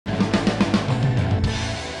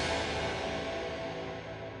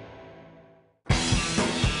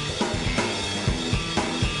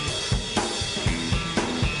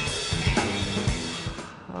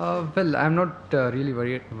Well, I'm not really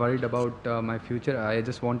worried about my future. I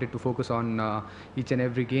just wanted to focus on each and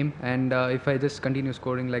every game, and if I just continue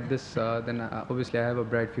scoring like this, then obviously I have a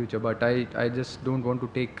bright future. But I just don't want to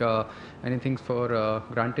take anything for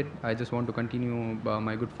granted. I just want to continue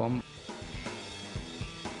my good form.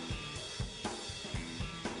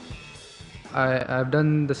 I've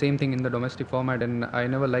done the same thing in the domestic format, and I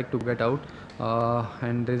never like to get out.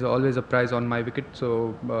 And there's always a prize on my wicket.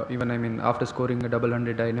 So even I mean, after scoring a double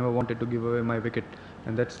hundred, I never wanted to give away my wicket,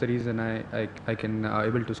 and that's the reason I can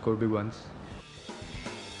able to score big ones.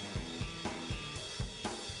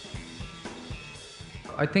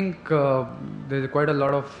 I think there's quite a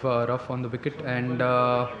lot of rough on the wicket, and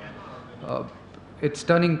uh, it's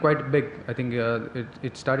turning quite big. I think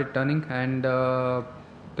it started turning, and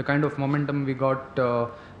the kind of momentum we got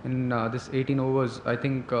in this 18 overs, I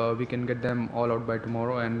think we can get them all out by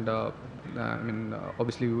tomorrow. And I mean,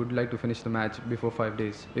 obviously, we would like to finish the match before 5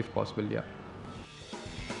 days, if possible. Yeah.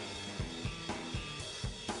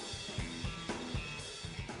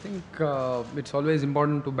 I think it's always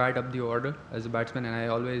important to bat up the order as a batsman, and I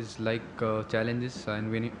always like challenges. And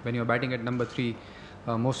when you're batting at number three,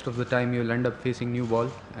 most of the time you'll end up facing new ball,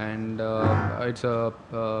 and it's a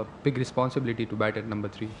big responsibility to bat at number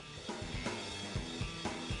three.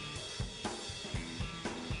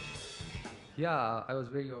 Yeah, I was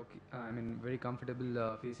very okay. I mean, very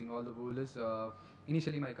comfortable facing all the bowlers.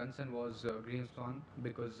 Initially, my concern was Greenspan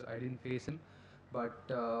because I didn't face him,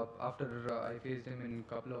 but after I faced him in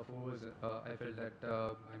a couple of overs, I felt that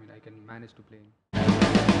I mean I can manage to play him.